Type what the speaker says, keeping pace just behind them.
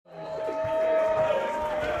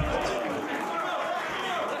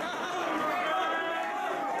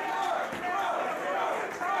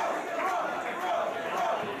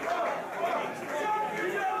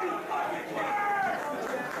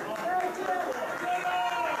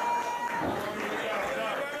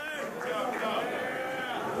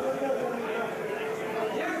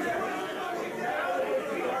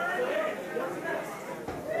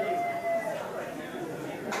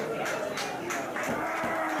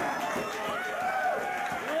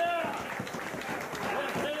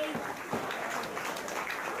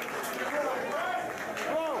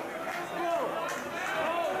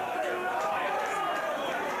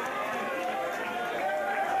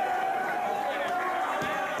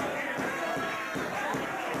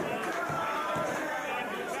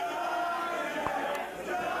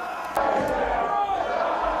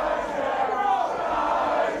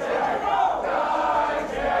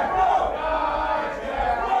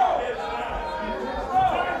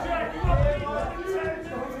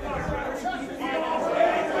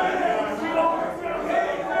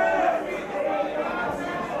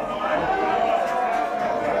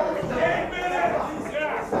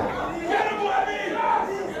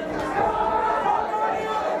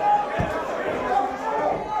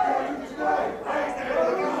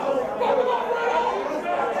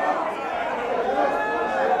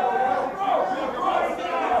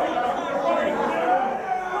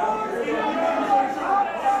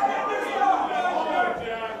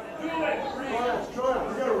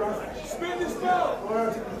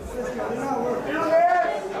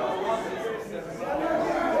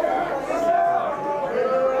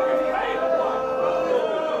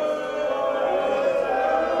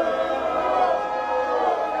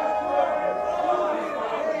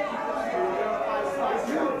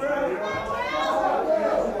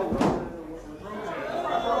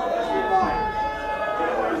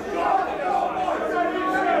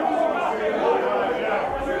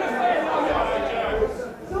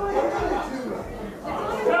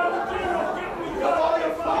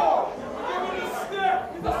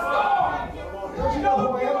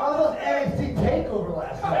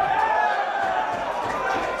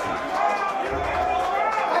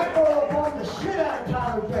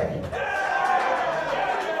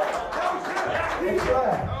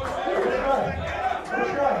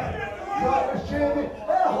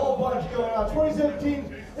now.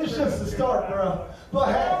 2017, it's just the start, bro. But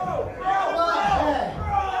hey, I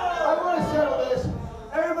want to settle this.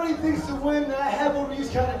 Everybody thinks the win that I have over you is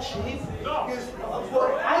kind of cheap. Because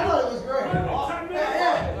I thought it was great.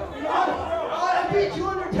 I beat you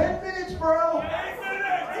under 10 minutes, bro.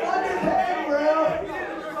 Under 10, bro.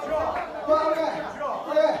 But okay.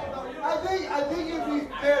 I think it'd be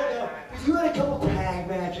fair though, because you had a couple tag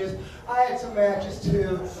matches. I had some matches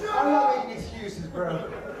too. I'm not making excuses, bro.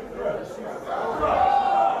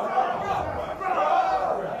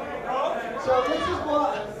 So this is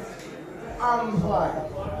what I'm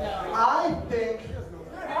implying. I think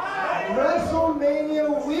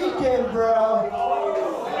Wrestlemania weekend, bro.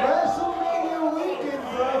 Wrestlemania weekend,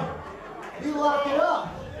 bro. You lock it up.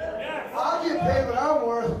 I'll get paid what I'm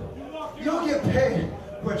worth. You'll get paid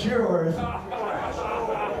what you're worth.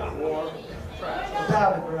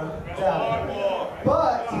 Doubt it, bro. Doubt it.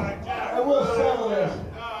 But I will settle this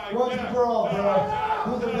once and for all, bro.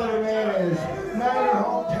 Who the better man is. Not in your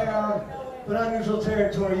hometown, but unusual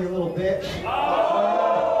territory, you little bitch.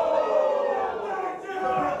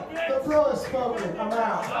 The bro has spoken. I'm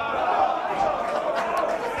out.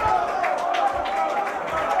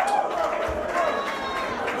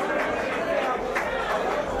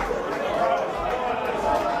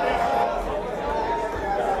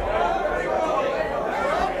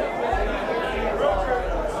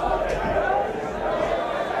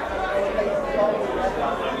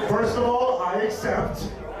 First of all, I accept.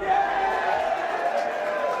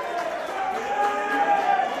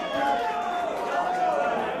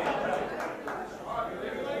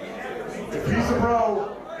 If he's a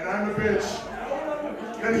bro and I'm a bitch,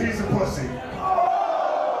 then he's a pussy.